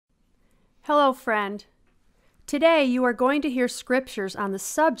Hello, friend. Today you are going to hear scriptures on the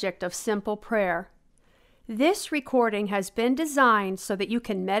subject of simple prayer. This recording has been designed so that you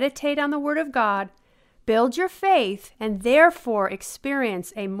can meditate on the Word of God, build your faith, and therefore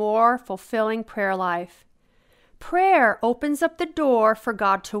experience a more fulfilling prayer life. Prayer opens up the door for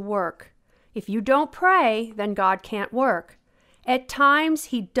God to work. If you don't pray, then God can't work. At times,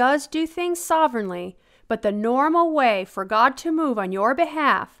 He does do things sovereignly, but the normal way for God to move on your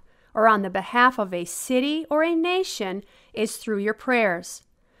behalf or on the behalf of a city or a nation is through your prayers.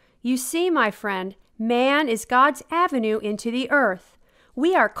 You see, my friend, man is God's avenue into the earth.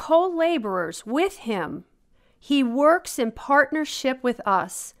 We are co-laborers with Him. He works in partnership with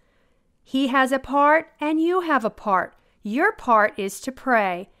us. He has a part and you have a part. Your part is to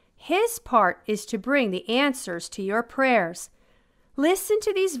pray. His part is to bring the answers to your prayers. Listen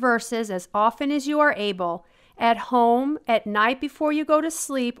to these verses as often as you are able, at home, at night before you go to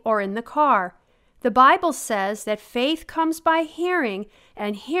sleep, or in the car. The Bible says that faith comes by hearing,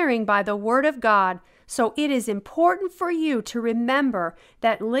 and hearing by the Word of God. So it is important for you to remember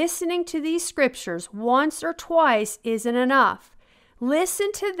that listening to these scriptures once or twice isn't enough.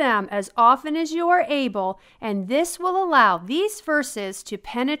 Listen to them as often as you are able, and this will allow these verses to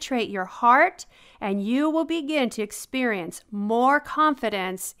penetrate your heart, and you will begin to experience more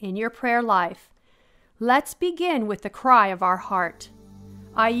confidence in your prayer life. Let's begin with the cry of our heart.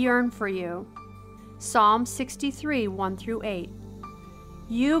 I yearn for you. Psalm 63, 1-8.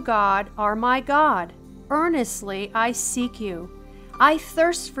 You, God, are my God. Earnestly I seek you. I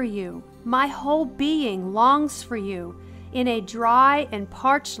thirst for you. My whole being longs for you, in a dry and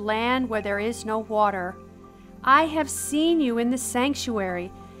parched land where there is no water. I have seen you in the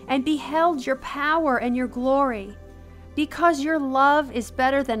sanctuary and beheld your power and your glory. Because your love is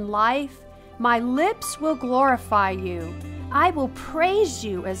better than life, my lips will glorify you. I will praise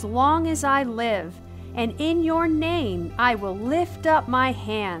you as long as I live, and in your name I will lift up my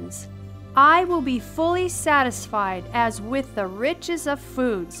hands. I will be fully satisfied as with the riches of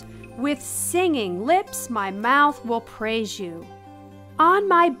foods. With singing lips my mouth will praise you. On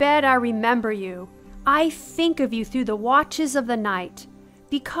my bed I remember you. I think of you through the watches of the night.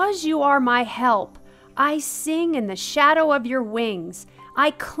 Because you are my help, I sing in the shadow of your wings.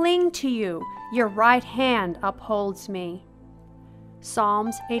 I cling to you. Your right hand upholds me.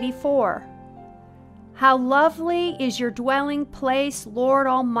 Psalms 84. How lovely is your dwelling place, Lord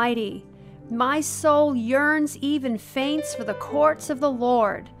Almighty. My soul yearns, even faints, for the courts of the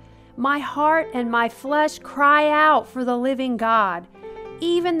Lord. My heart and my flesh cry out for the living God.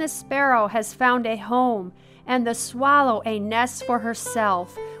 Even the sparrow has found a home, and the swallow a nest for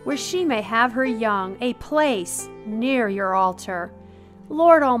herself, where she may have her young, a place near your altar.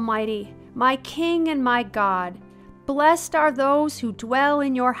 Lord Almighty, my King and my God, blessed are those who dwell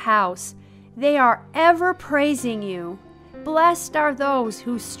in your house. They are ever praising you. Blessed are those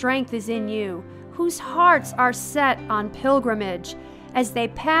whose strength is in you, whose hearts are set on pilgrimage. As they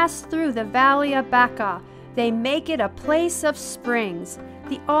pass through the valley of Baca, they make it a place of springs.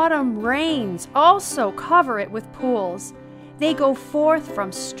 The autumn rains also cover it with pools. They go forth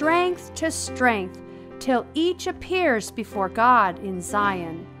from strength to strength, till each appears before God in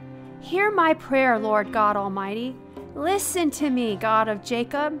Zion. Hear my prayer, Lord God Almighty. Listen to me, God of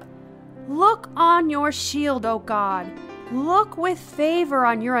Jacob. Look on your shield, O God. Look with favor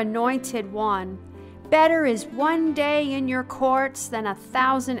on your anointed one. Better is one day in your courts than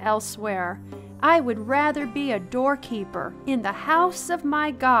 1,000 elsewhere. I would rather be a doorkeeper in the house of my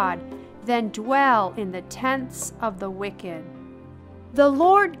God than dwell in the tents of the wicked. The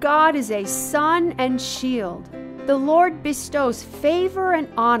Lord God is a sun and shield. The Lord bestows favor and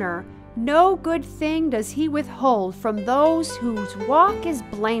honor. No good thing does He withhold from those whose walk is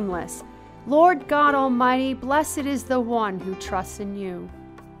blameless. Lord God Almighty, blessed is the one who trusts in you.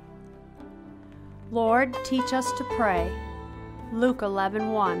 Lord, teach us to pray. Luke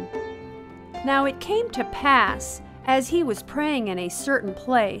 11:1. Now it came to pass, as he was praying in a certain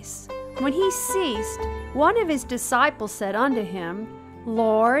place, when he ceased, one of his disciples said unto him,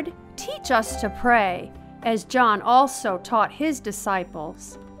 Lord, teach us to pray, as John also taught his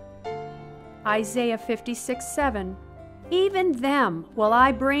disciples. Isaiah 56:7. Even them will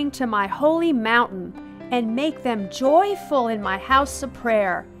I bring to my holy mountain, and make them joyful in my house of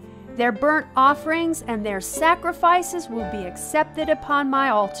prayer. Their burnt offerings and their sacrifices will be accepted upon my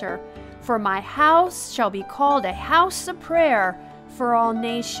altar, for my house shall be called a house of prayer for all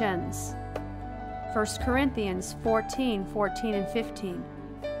nations. 1 Corinthians 14:14 and 15.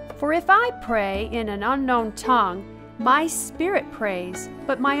 For if I pray in an unknown tongue, my spirit prays,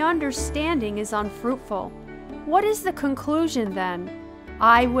 but my understanding is unfruitful. What is the conclusion then?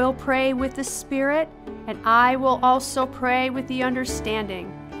 I will pray with the Spirit, and I will also pray with the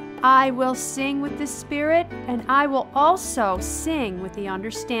understanding. I will sing with the Spirit, and I will also sing with the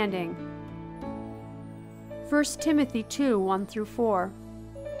understanding. 1 Timothy 2, 1-4.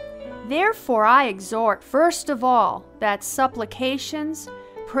 Therefore I exhort, first of all, that supplications,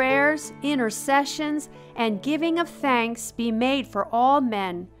 prayers, intercessions, and giving of thanks be made for all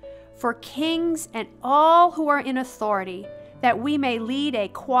men, for kings and all who are in authority, that we may lead a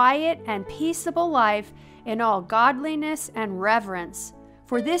quiet and peaceable life in all godliness and reverence.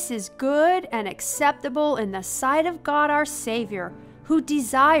 For this is good and acceptable in the sight of God our Savior, who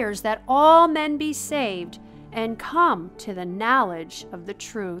desires that all men be saved and come to the knowledge of the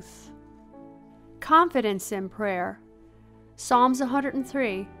truth. Confidence in prayer. Psalms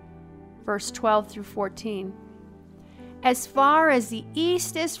 103, verse 12-14. As far as the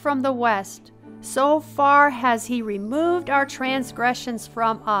east is from the west, so far has He removed our transgressions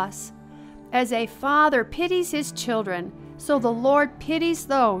from us. As a father pities his children, so the Lord pities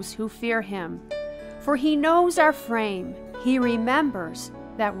those who fear Him. For He knows our frame. He remembers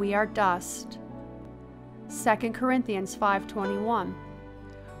that we are dust. 2 Corinthians 5:21.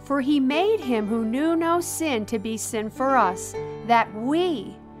 For He made Him who knew no sin to be sin for us, that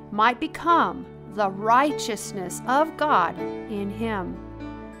we might become the righteousness of God in Him.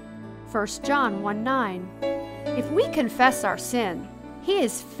 1 John 1:9. If we confess our sin, He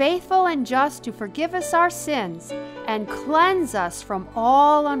is faithful and just to forgive us our sins and cleanse us from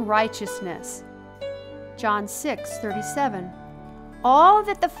all unrighteousness. John 6:37. All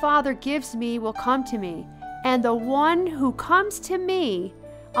that the Father gives me will come to me, and the one who comes to me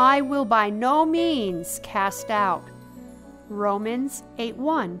I will by no means cast out. Romans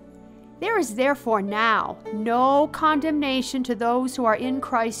 8:1. There is therefore now no condemnation to those who are in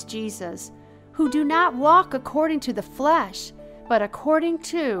Christ Jesus, who do not walk according to the flesh, but according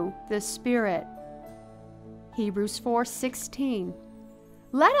to the Spirit. Hebrews 4:16.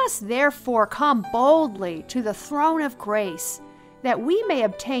 Let us therefore come boldly to the throne of grace, that we may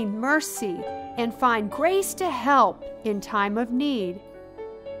obtain mercy and find grace to help in time of need.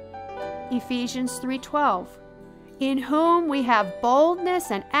 Ephesians 3:12. In whom we have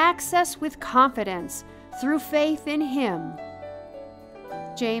boldness and access with confidence through faith in Him.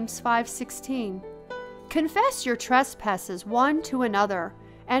 James 5:16. Confess your trespasses one to another,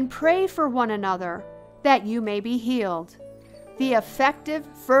 and pray for one another, that you may be healed. The effective,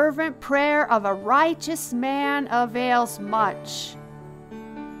 fervent prayer of a righteous man avails much.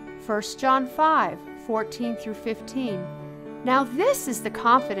 1 John 5:14-15. Now this is the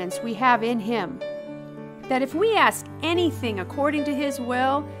confidence we have in Him, that if we ask anything according to His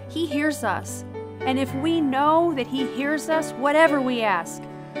will, He hears us. And if we know that He hears us, whatever we ask,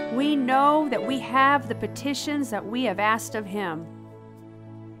 we know that we have the petitions that we have asked of Him.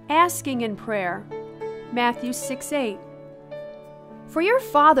 Asking in prayer. Matthew 6:8. For your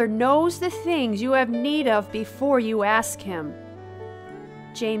Father knows the things you have need of before you ask Him.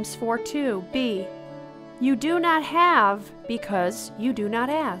 James 4:2b. You do not have because you do not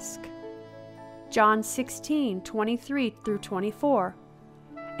ask. John 16:23-24.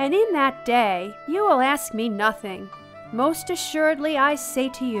 And in that day you will ask me nothing. Most assuredly I say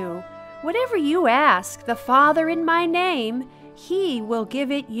to you, whatever you ask the Father in my name, He will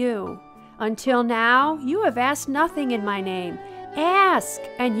give it you. Until now you have asked nothing in my name. Ask,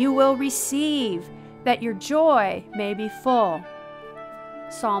 and you will receive, that your joy may be full.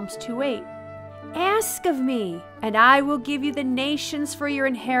 Psalms 2:8. Ask of me, and I will give you the nations for your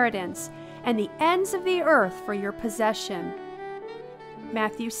inheritance, and the ends of the earth for your possession.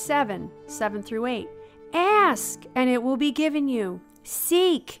 Matthew 7:7-8. Ask, and it will be given you.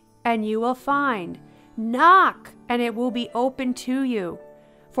 Seek, and you will find. Knock, and it will be opened to you.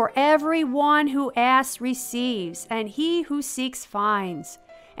 For every one who asks receives, and he who seeks finds.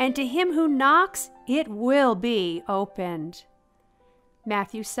 And to him who knocks, it will be opened.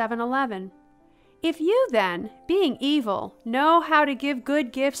 Matthew 7:11. If you then, being evil, know how to give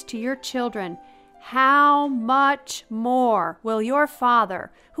good gifts to your children, how much more will your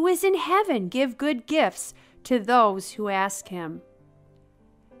Father, who is in heaven, give good gifts to those who ask Him?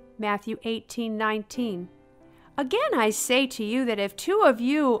 Matthew 18:19. Again I say to you that if two of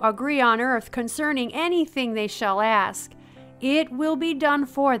you agree on earth concerning anything they shall ask, it will be done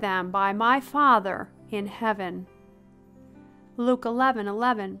for them by my Father in heaven. Luke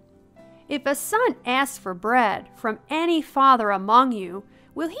 11:11. If a son asks for bread from any father among you,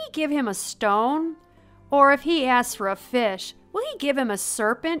 will he give him a stone? Or if he asks for a fish, will he give him a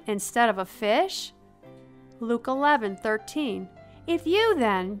serpent instead of a fish? Luke 11:13. If you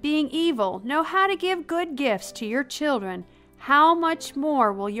then, being evil, know how to give good gifts to your children, how much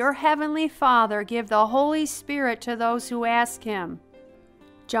more will your heavenly Father give the Holy Spirit to those who ask him?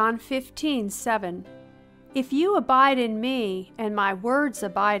 John 15:7. If you abide in me, and my words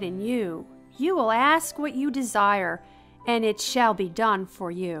abide in you, you will ask what you desire, and it shall be done for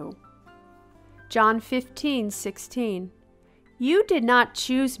you. John 15:16. You did not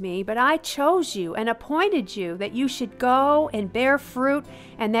choose me, but I chose you and appointed you that you should go and bear fruit,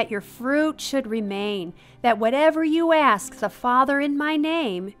 and that your fruit should remain, that whatever you ask the Father in my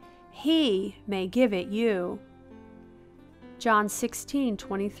name, he may give it you. John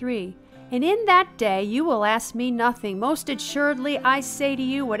 16:23. And in that day you will ask me nothing. Most assuredly I say to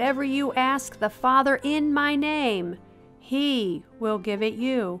you, whatever you ask the Father in my name, he will give it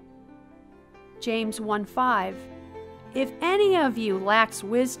you. James 1:5. If any of you lacks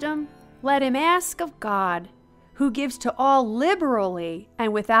wisdom, let him ask of God, who gives to all liberally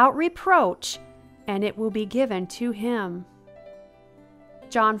and without reproach, and it will be given to him.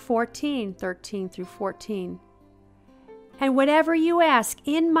 John 14:13-14. And whatever you ask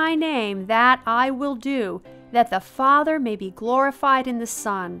in my name, that I will do, that the Father may be glorified in the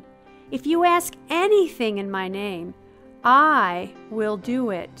Son. If you ask anything in my name, I will do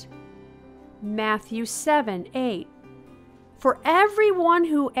it. Matthew 7:8. For everyone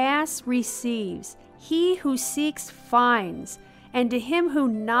who asks receives, he who seeks finds, and to him who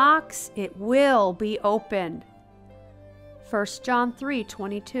knocks it will be opened. 1 John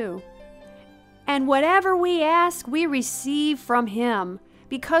 3:22. And whatever we ask, we receive from him,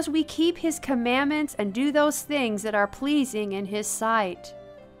 because we keep his commandments and do those things that are pleasing in his sight.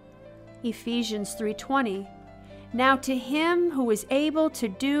 Ephesians 3:20. Now to him who is able to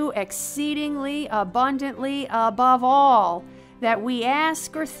do exceedingly abundantly above all that we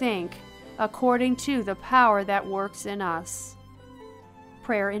ask or think, according to the power that works in us.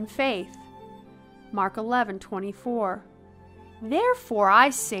 Prayer in faith. Mark 11:24. Therefore I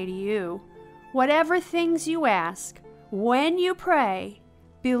say to you, whatever things you ask, when you pray,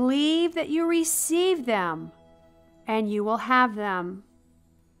 believe that you receive them, and you will have them.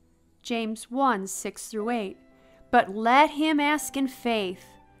 James 1:6-8. But let him ask in faith,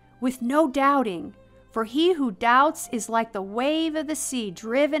 with no doubting, for he who doubts is like the wave of the sea,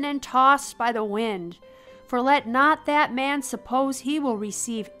 driven and tossed by the wind. For let not that man suppose he will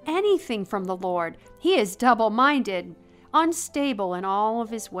receive anything from the Lord. He is double-minded, unstable in all of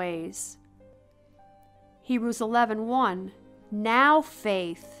his ways. Hebrews 11:1. Now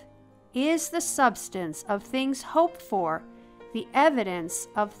faith is the substance of things hoped for, the evidence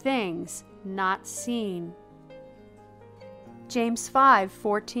of things not seen. James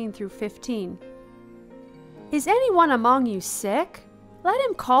 5:14-15. Is anyone among you sick? Let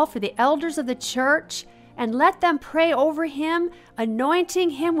him call for the elders of the church, and let them pray over him,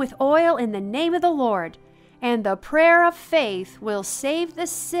 anointing him with oil in the name of the Lord. And the prayer of faith will save the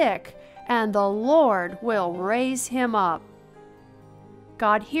sick, and the Lord will raise him up.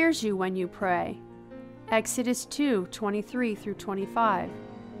 God hears you when you pray. Exodus 2:23-25.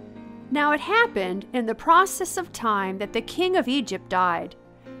 Now it happened in the process of time that the king of Egypt died.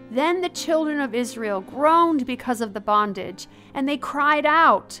 Then the children of Israel groaned because of the bondage, and they cried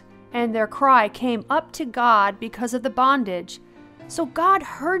out, and their cry came up to God because of the bondage. So God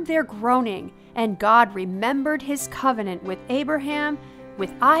heard their groaning, and God remembered his covenant with Abraham,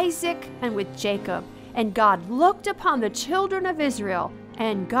 with Isaac, and with Jacob. And God looked upon the children of Israel,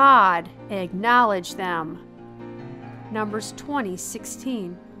 and God acknowledged them. Numbers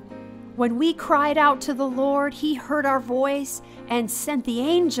 20:16. When we cried out to the Lord, he heard our voice and sent the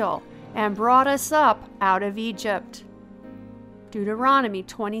angel and brought us up out of Egypt. Deuteronomy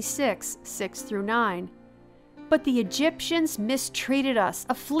 26:6-9. But the Egyptians mistreated us,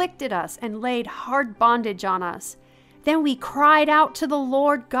 afflicted us, and laid hard bondage on us. Then we cried out to the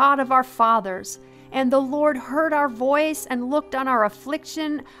Lord God of our fathers, and the Lord heard our voice and looked on our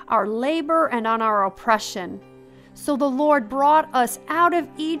affliction, our labor, and on our oppression. So the Lord brought us out of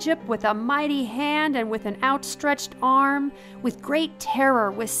Egypt with a mighty hand and with an outstretched arm, with great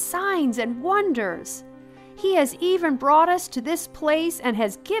terror, with signs and wonders. He has even brought us to this place and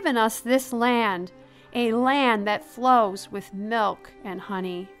has given us this land, a land that flows with milk and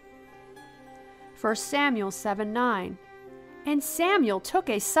honey. 1 Samuel 7:9. And Samuel took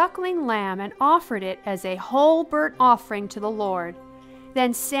a suckling lamb and offered it as a whole burnt offering to the Lord.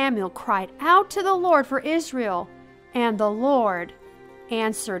 Then Samuel cried out to the Lord for Israel, and the Lord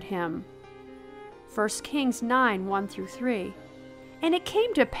answered him. 1 Kings 9:1-3. And it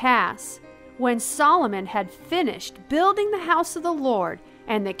came to pass, when Solomon had finished building the house of the Lord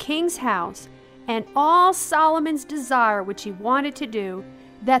and the king's house, and all Solomon's desire which he wanted to do,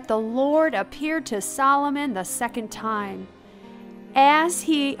 that the Lord appeared to Solomon the second time. as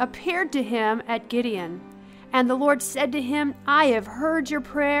he appeared to him at Gideon. And the Lord said to him, I have heard your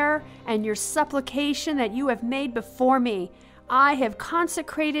prayer and your supplication that you have made before me. I have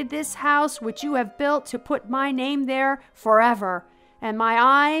consecrated this house which you have built to put my name there forever, and my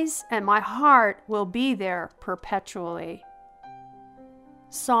eyes and my heart will be there perpetually.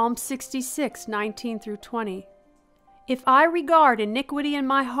 Psalm 66, 19 through 20. If I regard iniquity in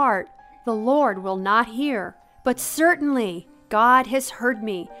my heart, the Lord will not hear, but certainly God has heard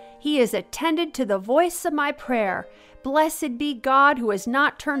me. He has attended to the voice of my prayer. Blessed be God who has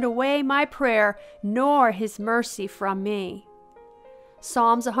not turned away my prayer, nor his mercy from me.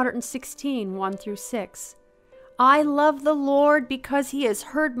 Psalms 116, 1 through 6. I love the Lord because he has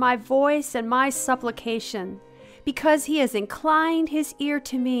heard my voice and my supplication, because he has inclined his ear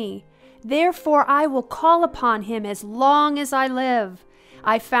to me. Therefore I will call upon him as long as I live.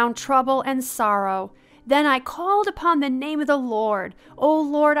 I found trouble and sorrow. Then I called upon the name of the Lord. O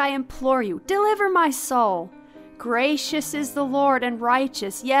Lord, I implore you, deliver my soul. Gracious is the Lord and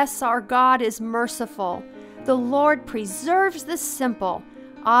righteous. Yes, our God is merciful. The Lord preserves the simple.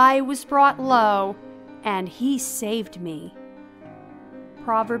 I was brought low, and he saved me.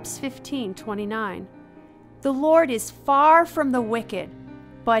 Proverbs 15:29. The Lord is far from the wicked,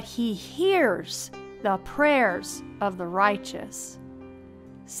 but he hears the prayers of the righteous.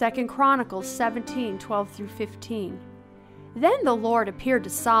 2 Chronicles 17:12 through 15. Then the Lord appeared to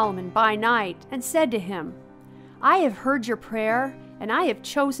Solomon by night and said to him, I have heard your prayer, and I have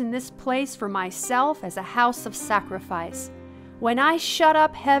chosen this place for myself as a house of sacrifice. When I shut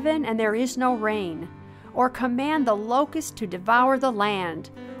up heaven and there is no rain, or command the locust to devour the land,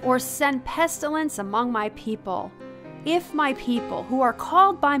 or send pestilence among my people, if my people who are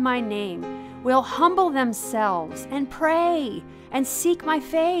called by my name will humble themselves and pray and seek my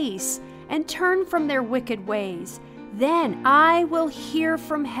face and turn from their wicked ways, then I will hear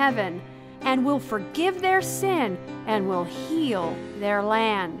from heaven and will forgive their sin and will heal their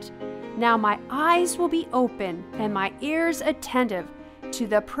land. Now my eyes will be open and my ears attentive to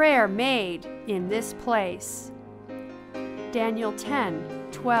the prayer made in this place. Daniel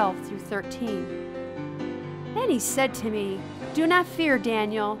 10:12 through 13. Then he said to me, Do not fear,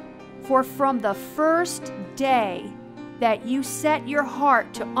 Daniel, for from the first day that you set your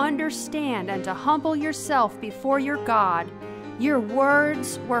heart to understand and to humble yourself before your God, your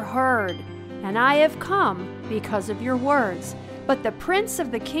words were heard, and I have come because of your words. But the prince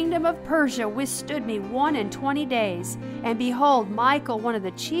of the kingdom of Persia withstood me 21 days, and behold, Michael, one of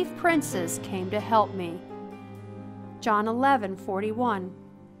the chief princes, came to help me. John 11:41.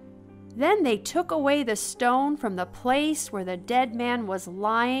 Then they took away the stone from the place where the dead man was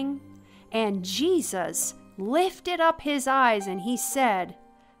lying, and Jesus lifted up his eyes, and he said,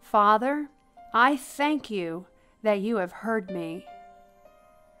 Father, I thank you that you have heard me.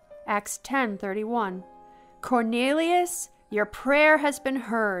 Acts 10:31. Cornelius, your prayer has been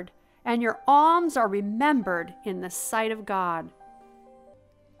heard, and your alms are remembered in the sight of God.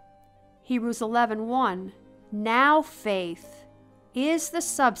 Hebrews 11:1. Now faith is the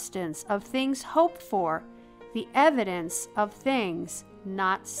substance of things hoped for, the evidence of things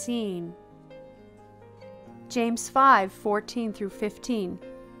not seen. James 5:14 through 15.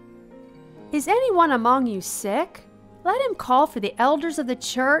 Is anyone among you sick? Let him call for the elders of the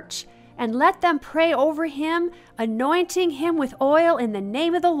church, and let them pray over him, anointing him with oil in the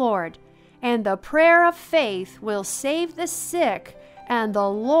name of the Lord. And the prayer of faith will save the sick, and the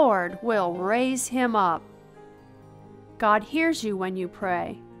Lord will raise him up. God hears you when you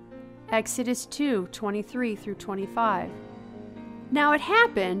pray. Exodus 2:23 through 25. Now it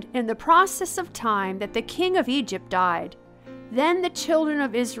happened in the process of time that the king of Egypt died. Then the children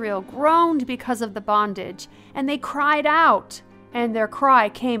of Israel groaned because of the bondage, and they cried out, and their cry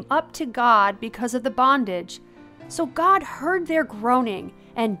came up to God because of the bondage. So God heard their groaning,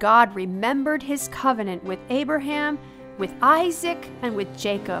 and God remembered his covenant with Abraham, with Isaac, and with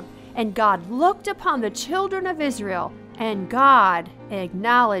Jacob. And God looked upon the children of Israel, and God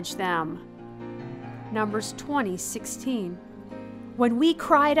acknowledged them. Numbers 20:16. When we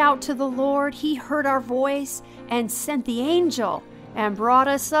cried out to the Lord, he heard our voice and sent the angel and brought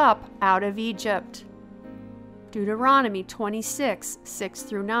us up out of Egypt. Deuteronomy 26:6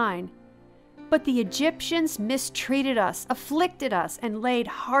 through 9. But the Egyptians mistreated us, afflicted us, and laid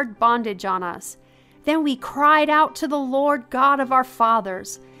hard bondage on us. Then we cried out to the Lord God of our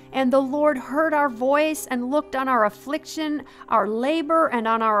fathers, and the Lord heard our voice and looked on our affliction, our labor, and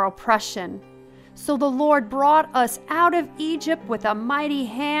on our oppression. So the Lord brought us out of Egypt with a mighty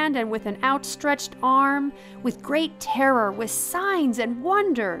hand and with an outstretched arm, with great terror, with signs and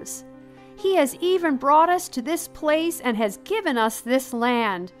wonders. He has even brought us to this place and has given us this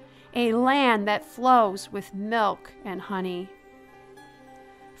land, a land that flows with milk and honey.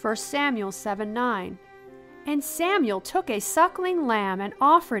 1 Samuel 7:9. And Samuel took a suckling lamb and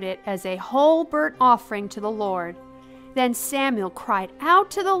offered it as a whole burnt offering to the Lord. Then Samuel cried out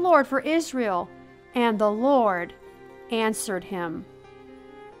to the Lord for Israel, and the Lord answered him.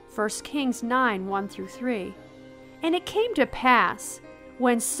 1 Kings 9:1-3. And it came to pass,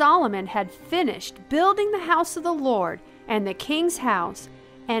 when Solomon had finished building the house of the Lord and the king's house,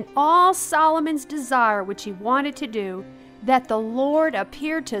 and all Solomon's desire which he wanted to do, that the Lord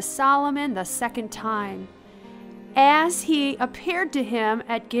appeared to Solomon the second time, as he appeared to him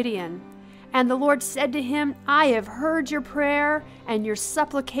at Gibeon. And the Lord said to him, I have heard your prayer and your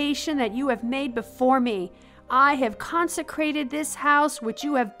supplication that you have made before me. I have consecrated this house which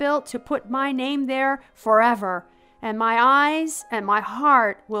you have built to put my name there forever, and my eyes and my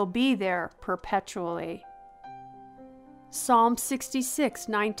heart will be there perpetually. Psalm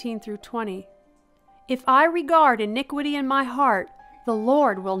 66:19-20. If I regard iniquity in my heart, the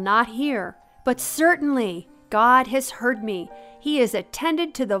Lord will not hear, but certainly God has heard me. He has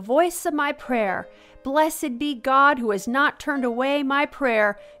attended to the voice of my prayer. Blessed be God who has not turned away my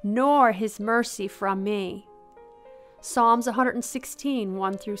prayer, nor his mercy from me. Psalms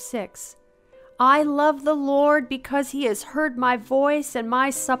 116:1-6. I love the Lord because he has heard my voice and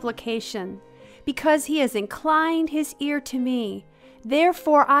my supplication, because he has inclined his ear to me.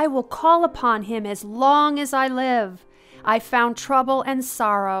 Therefore I will call upon him as long as I live. I found trouble and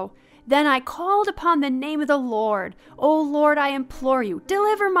sorrow. Then I called upon the name of the Lord. O Lord, I implore you,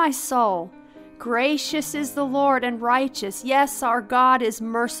 deliver my soul. Gracious is the Lord and righteous. Yes, our God is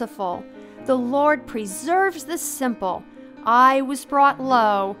merciful. The Lord preserves the simple. I was brought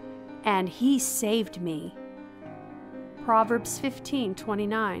low, and he saved me. Proverbs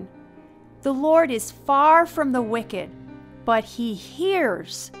 15:29. The Lord is far from the wicked, but he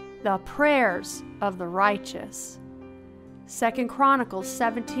hears the prayers of the righteous. 2 Chronicles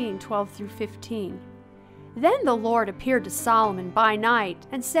 17:12-15. Then the Lord appeared to Solomon by night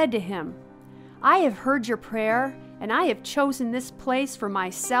and said to him, I have heard your prayer, and I have chosen this place for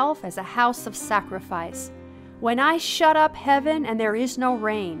myself as a house of sacrifice. When I shut up heaven and there is no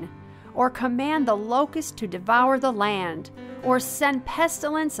rain, or command the locust to devour the land, or send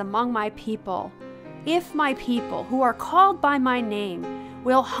pestilence among my people, if my people who are called by my name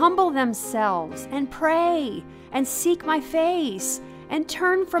will humble themselves and pray and seek my face and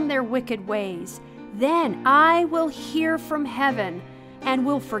turn from their wicked ways, then I will hear from heaven and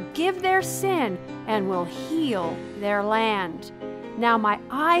will forgive their sin and will heal their land. Now my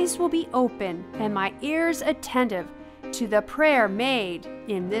eyes will be open and my ears attentive to the prayer made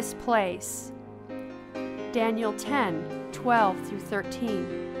in this place. Daniel 10:12-13.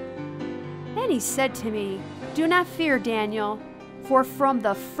 Then he said to me, Do not fear, Daniel, for from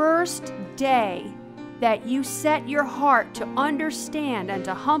the first day that you set your heart to understand and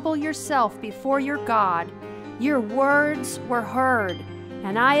to humble yourself before your God, your words were heard,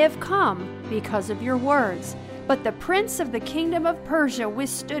 and I have come because of your words. But the prince of the kingdom of Persia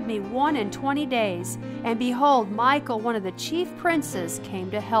withstood me 21 days, and behold, Michael, one of the chief princes, came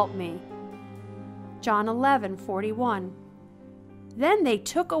to help me. John 11:41. Then they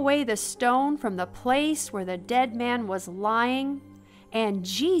took away the stone from the place where the dead man was lying, and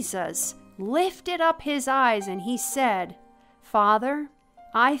Jesus lifted up his eyes, and he said, Father,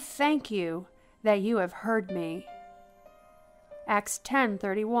 I thank you that you have heard me. Acts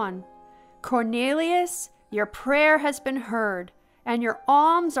 10:31. Cornelius, your prayer has been heard, and your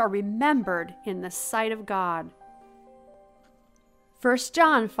alms are remembered in the sight of God. 1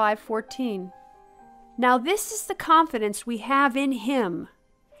 John 5:14. Now this is the confidence we have in him,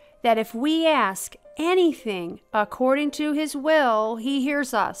 that if we ask anything according to his will, he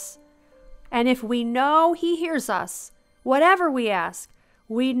hears us. And if we know he hears us, whatever we ask,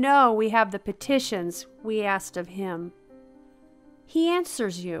 we know we have the petitions we asked of him. He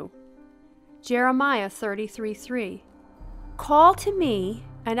answers you. Jeremiah 33:3. Call to me,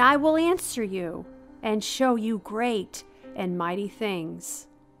 and I will answer you, and show you great and mighty things.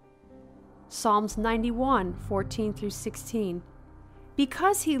 Psalms 91:14-16.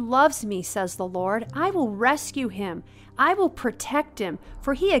 Because he loves me, says the Lord, I will rescue him. I will protect him,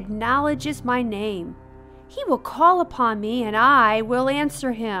 for he acknowledges my name. He will call upon me, and I will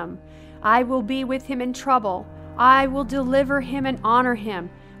answer him. I will be with him in trouble. I will deliver him and honor him.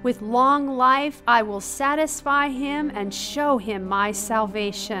 With long life I will satisfy him and show him my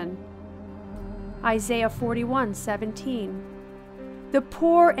salvation. Isaiah 41:17. The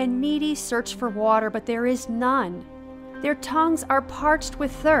poor and needy search for water, but there is none. Their tongues are parched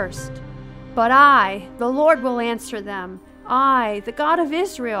with thirst. But I, the Lord, will answer them. I, the God of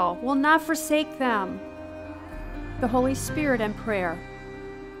Israel, will not forsake them. The Holy Spirit and prayer.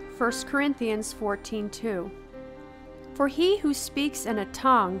 1 Corinthians 14:2. For he who speaks in a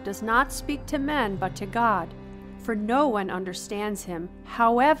tongue does not speak to men but to God, for no one understands him.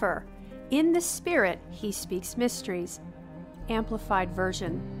 However, in the Spirit he speaks mysteries. Amplified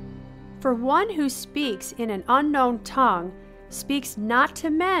Version. For one who speaks in an unknown tongue speaks not to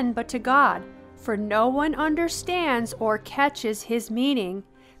men but to God, for no one understands or catches his meaning,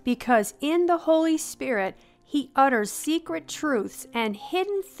 because in the Holy Spirit he utters secret truths and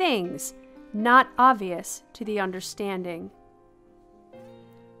hidden things not obvious to the understanding.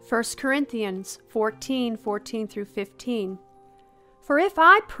 1 Corinthians 14:14 through 15. For if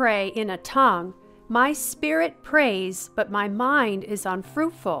I pray in a tongue, my spirit prays, but my mind is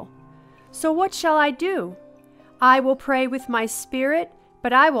unfruitful. So what shall I do? I will pray with my spirit,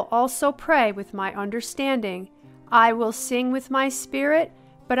 but I will also pray with my understanding. I will sing with my spirit,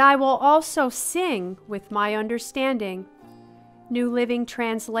 but I will also sing with my understanding. New Living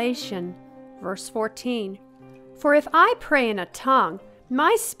Translation, verse 14. For if I pray in a tongue,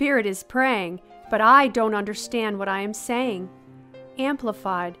 my spirit is praying, but I don't understand what I am saying.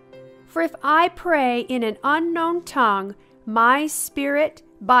 Amplified. For if I pray in an unknown tongue, my spirit,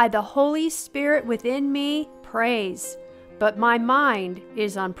 by the Holy Spirit within me, prays, but my mind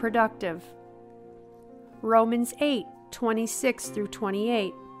is unproductive. Romans 8:26 through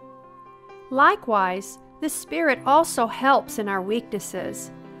 28. Likewise, the Spirit also helps in our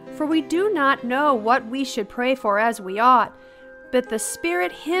weaknesses, for we do not know what we should pray for as we ought, but the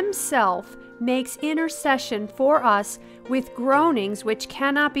Spirit Himself makes intercession for us with groanings which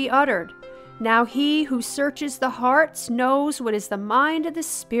cannot be uttered. Now He who searches the hearts knows what is the mind of the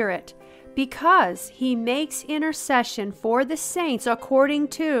Spirit, because He makes intercession for the saints according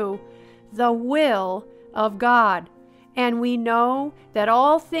to the will of God. And we know that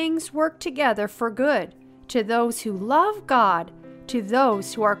all things work together for good to those who love God, to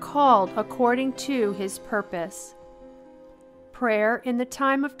those who are called according to His purpose. Prayer in the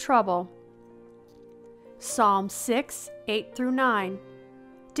time of trouble. Psalm 6:8 through 9.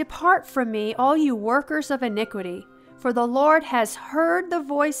 Depart from me, all you workers of iniquity, for the Lord has heard the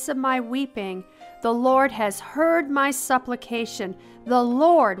voice of my weeping. The Lord has heard my supplication. The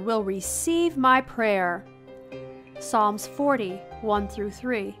Lord will receive my prayer. Psalms 40:1 through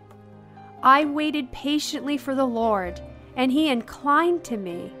 3. I waited patiently for the Lord, and He inclined to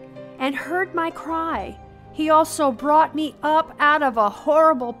me and heard my cry. He also brought me up out of a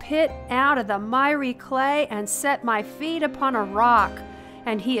horrible pit, out of the miry clay, and set my feet upon a rock,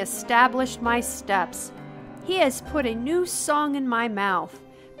 and He established my steps. He has put a new song in my mouth,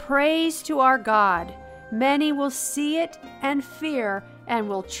 praise to our God. Many will see it and fear and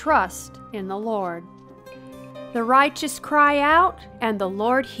will trust in the Lord. The righteous cry out, and the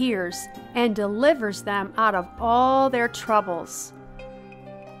Lord hears and delivers them out of all their troubles.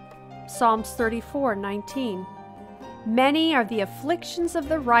 Psalms 34:19. Many are the afflictions of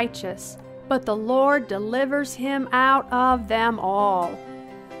the righteous, but the Lord delivers him out of them all.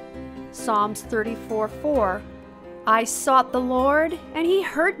 Psalms 34:4. I sought the Lord, and He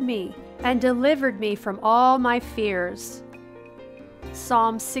heard me and delivered me from all my fears.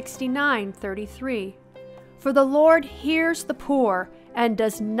 Psalm 69:33. For the Lord hears the poor and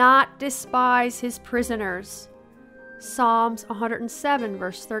does not despise His prisoners. Psalms 107,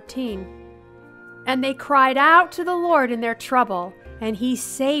 verse 13. And they cried out to the Lord in their trouble, and He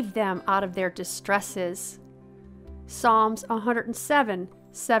saved them out of their distresses. Psalms 107,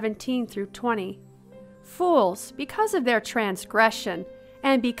 17 through 20. Fools, because of their transgression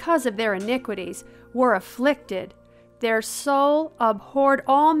and because of their iniquities, were afflicted. Their soul abhorred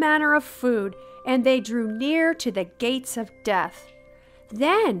all manner of food, and they drew near to the gates of death.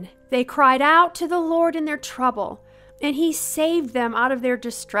 Then they cried out to the Lord in their trouble, and He saved them out of their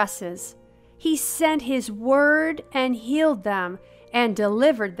distresses. He sent His word and healed them and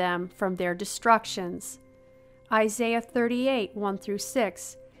delivered them from their destructions. Isaiah 38:1 through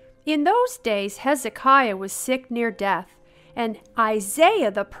 6. In those days Hezekiah was sick near death, and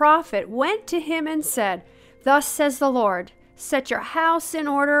Isaiah the prophet went to him and said, Thus says the Lord, set your house in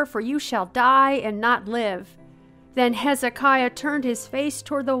order, for you shall die and not live. Then Hezekiah turned his face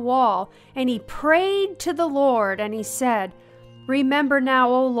toward the wall, and he prayed to the Lord, and he said, Remember now,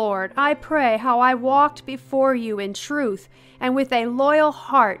 O Lord, I pray how I walked before you in truth and with a loyal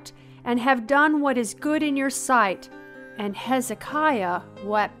heart, and have done what is good in your sight. And Hezekiah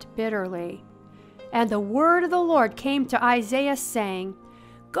wept bitterly. And the word of the Lord came to Isaiah, saying,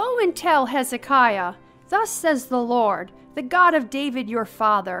 Go and tell Hezekiah, Thus says the Lord, the God of David your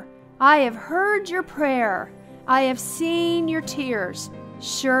father, I have heard your prayer. I have seen your tears.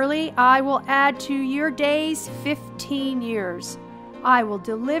 Surely I will add to your days 15 years. I will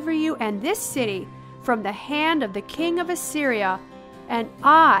deliver you and this city from the hand of the king of Assyria, and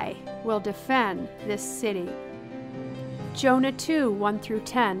I will defend this city. Jonah 2,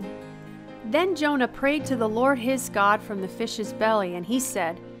 1-10. Then Jonah prayed to the Lord his God from the fish's belly, and he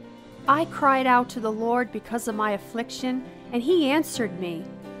said, I cried out to the Lord because of my affliction, and he answered me.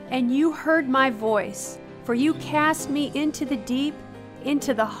 And you heard my voice, for you cast me into the deep,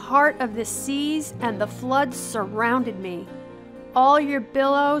 into the heart of the seas, and the floods surrounded me. All your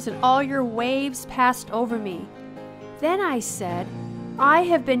billows and all your waves passed over me. Then I said, I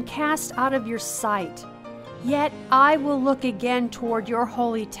have been cast out of your sight, yet I will look again toward your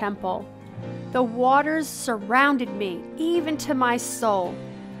holy temple. The waters surrounded me, even to my soul.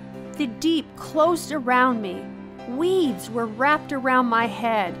 The deep closed around me. Weeds were wrapped around my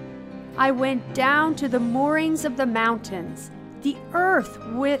head. I went down to the moorings of the mountains. The earth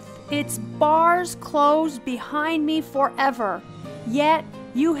with its bars closed behind me forever. Yet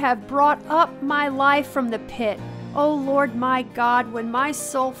you have brought up my life from the pit. O Lord my God, when my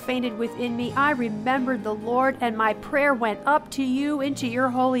soul fainted within me, I remembered the Lord, and my prayer went up to you into your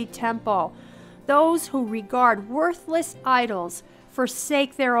holy temple. Those who regard worthless idols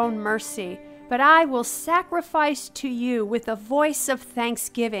forsake their own mercy, but I will sacrifice to you with a voice of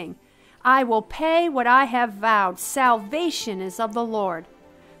thanksgiving. I will pay what I have vowed. Salvation is of the Lord.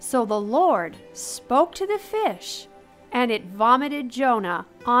 So the Lord spoke to the fish, and it vomited Jonah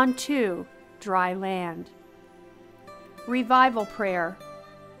onto dry land. Revival prayer.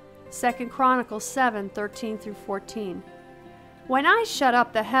 2 Chronicles 7, 13-14. When I shut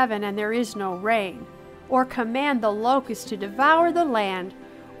up the heaven and there is no rain, or command the locust to devour the land,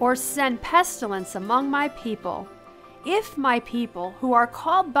 or send pestilence among my people, if my people who are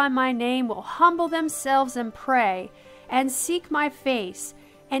called by my name will humble themselves and pray, and seek my face,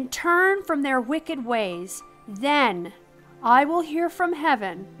 and turn from their wicked ways, then I will hear from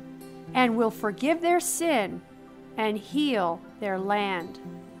heaven, and will forgive their sin, and heal their land.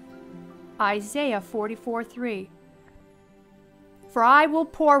 Isaiah 44:3. For I will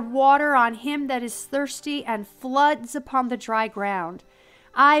pour water on him that is thirsty, and floods upon the dry ground.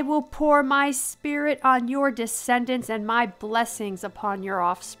 I will pour my spirit on your descendants, and my blessings upon your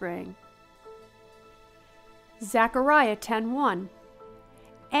offspring. Zechariah 10:1.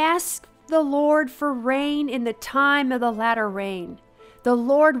 Ask the Lord for rain in the time of the latter rain. The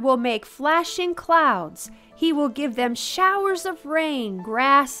Lord will make flashing clouds. He will give them showers of rain,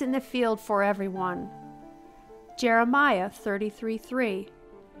 grass in the field for everyone. Jeremiah 33:3.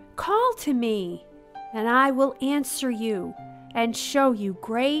 Call to me, and I will answer you, and show you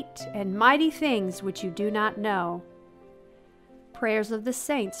great and mighty things which you do not know. Prayers of the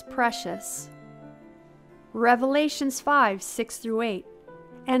Saints, precious. Revelations 5, 6-8.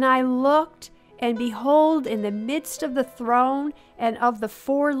 And I looked, and behold, in the midst of the throne and of the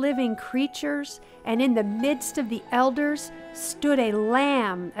 4 living creatures, and in the midst of the elders, stood a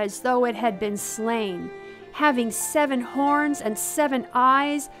lamb as though it had been slain, having 7 horns and 7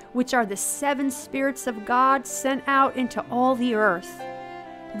 eyes, which are the 7 spirits of God sent out into all the earth.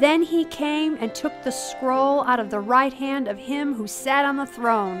 Then he came and took the scroll out of the right hand of him who sat on the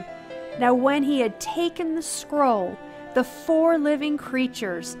throne. Now when he had taken the scroll, the 4 living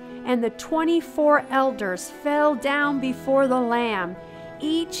creatures and the 24 elders fell down before the Lamb,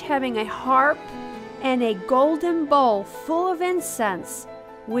 each having a harp and a golden bowl full of incense,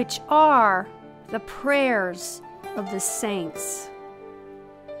 which are the prayers of the saints.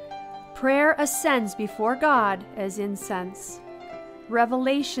 Prayer ascends before God as incense.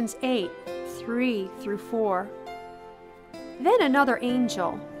 Revelations 8, 3-4. Then another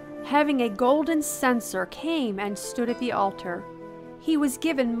angel, having a golden censer, came and stood at the altar. He was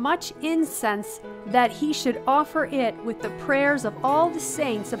given much incense, that he should offer it with the prayers of all the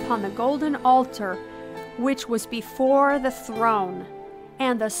saints upon the golden altar, which was before the throne.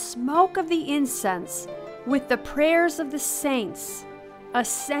 And the smoke of the incense, with the prayers of the saints,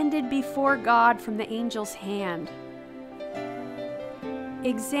 ascended before God from the angel's hand.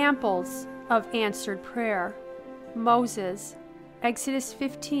 Examples of answered prayer. Moses, Exodus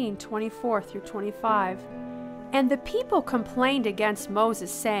 15, 24-25. And the people complained against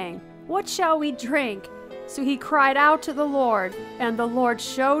Moses, saying, What shall we drink? So he cried out to the Lord, and the Lord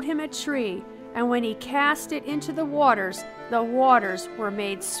showed him a tree, and when he cast it into the waters were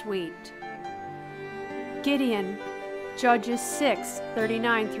made sweet. Gideon, Judges 6,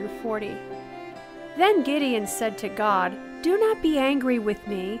 39-40. Then Gideon said to God, Do not be angry with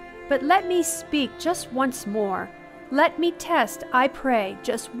me, but let me speak just once more. Let me test, I pray,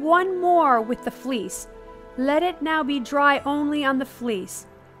 just one more with the fleece. Let it now be dry only on the fleece,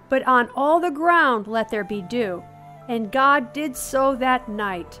 but on all the ground let there be dew. And God did so that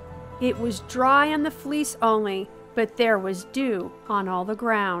night. It was dry on the fleece only, but there was dew on all the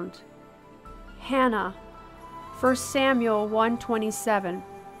ground. Hannah, 1 Samuel 1:27.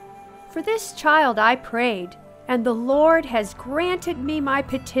 For this child I prayed, and the Lord has granted me my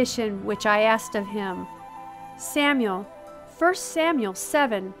petition which I asked of him. Samuel, 1 Samuel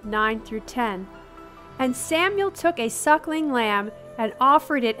 7:9-10. And Samuel took a suckling lamb and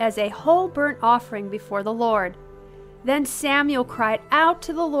offered it as a whole burnt offering before the Lord. Then Samuel cried out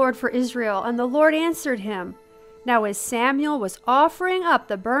to the Lord for Israel, and the Lord answered him. Now as Samuel was offering up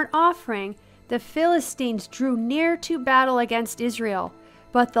the burnt offering, the Philistines drew near to battle against Israel.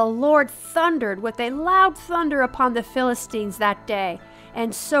 But the Lord thundered with a loud thunder upon the Philistines that day,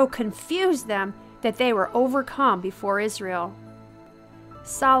 and so confused them that they were overcome before Israel.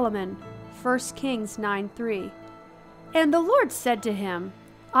 Solomon, 1 Kings 9:3. And the Lord said to him,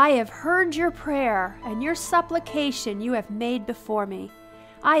 I have heard your prayer, and your supplication you have made before me.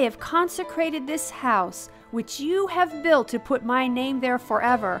 I have consecrated this house, which you have built to put my name there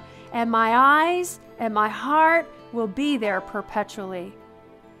forever, and my eyes and my heart will be there perpetually.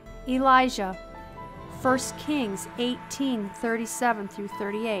 Elijah, 1 Kings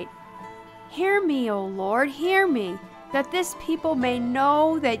 18:37-38. Hear me, O Lord, hear me, that this people may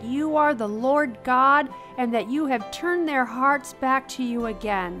know that you are the Lord God, and that you have turned their hearts back to you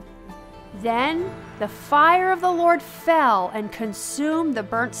again. Then the fire of the Lord fell and consumed the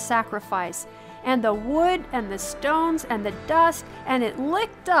burnt sacrifice, and the wood and the stones and the dust, and it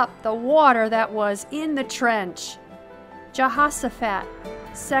licked up the water that was in the trench. Jehoshaphat,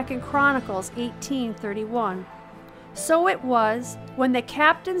 2 Chronicles 18:31. So it was, when the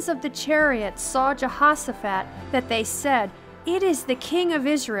captains of the chariots saw Jehoshaphat, that they said, It is the king of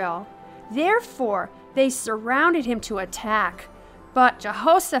Israel. Therefore they surrounded him to attack. But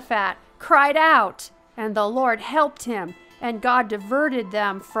Jehoshaphat cried out, and the Lord helped him, and God diverted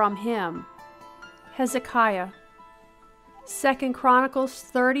them from him. Hezekiah, 2 Chronicles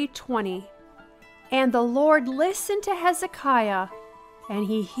 30:20. And the Lord listened to Hezekiah, and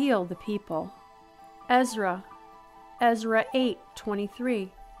he healed the people. Ezra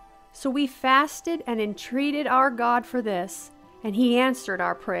 8:23. So we fasted and entreated our God for this, and he answered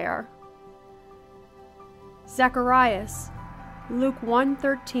our prayer. Zacharias, Luke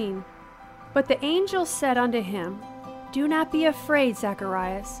 1:13. But the angel said unto him, Do not be afraid,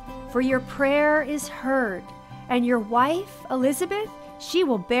 Zacharias, for your prayer is heard, and your wife, Elizabeth, she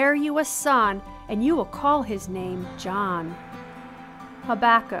will bear you a son, and you will call his name John.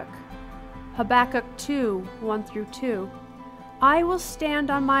 Habakkuk 2:1-2. I will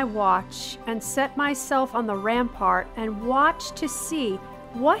stand on my watch and set myself on the rampart and watch to see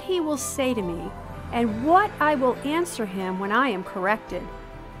what he will say to me and what I will answer him when I am corrected.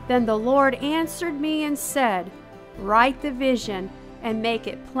 Then the Lord answered me and said, Write the vision and make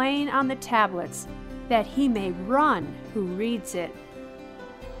it plain on the tablets, that he may run who reads it.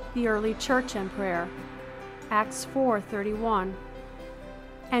 The early church and prayer. Acts 4:31.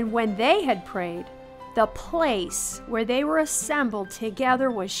 And when they had prayed, the place where they were assembled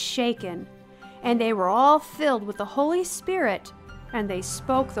together was shaken, and they were all filled with the Holy Spirit, and they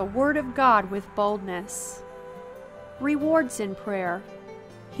spoke the word of God with boldness. Rewards in prayer.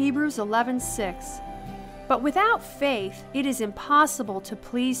 Hebrews 11:6. But without faith it is impossible to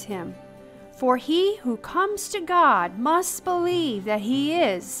please him. For he who comes to God must believe that he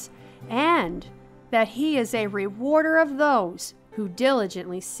is, and that he is a rewarder of those who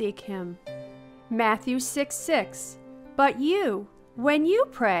diligently seek him. Matthew 6:6. But you, when you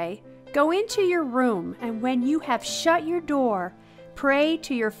pray, go into your room, and when you have shut your door, pray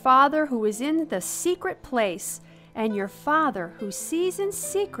to your Father who is in the secret place, and your Father who sees in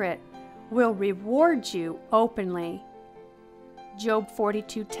secret will reward you openly. Job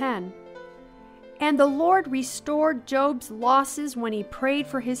 42:10. And the Lord restored Job's losses when he prayed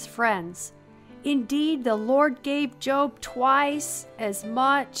for his friends. Indeed, the Lord gave Job twice as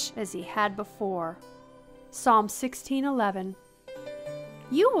much as he had before. Psalm 16:11.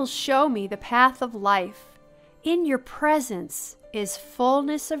 You will show me the path of life. In your presence is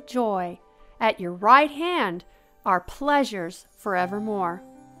fullness of joy. At your right hand are pleasures forevermore.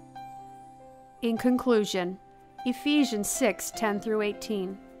 In conclusion, Ephesians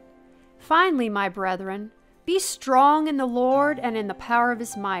 6:10-18. Finally, my brethren, be strong in the Lord and in the power of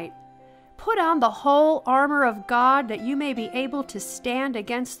his might. Put on the whole armor of God, that you may be able to stand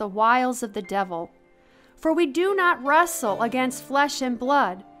against the wiles of the devil. For we do not wrestle against flesh and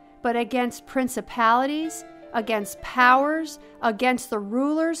blood, but against principalities, against powers, against the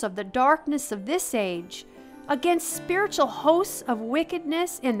rulers of the darkness of this age, against spiritual hosts of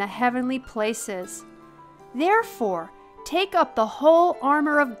wickedness in the heavenly places. Therefore, take up the whole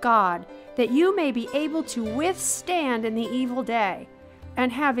armor of God, that you may be able to withstand in the evil day.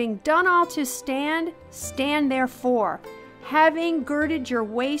 And having done all to stand, stand therefore, having girded your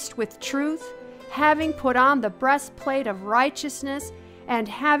waist with truth, having put on the breastplate of righteousness, and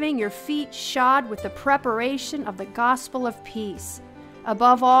having your feet shod with the preparation of the gospel of peace.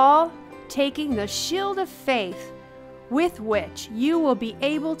 Above all, taking the shield of faith, with which you will be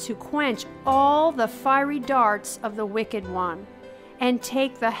able to quench all the fiery darts of the wicked one, and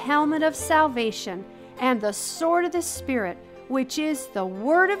take the helmet of salvation and the sword of the Spirit, which is the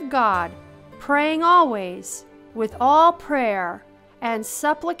Word of God, praying always with all prayer and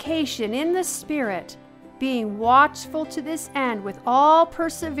supplication in the Spirit, being watchful to this end with all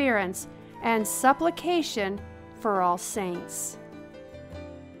perseverance and supplication for all saints.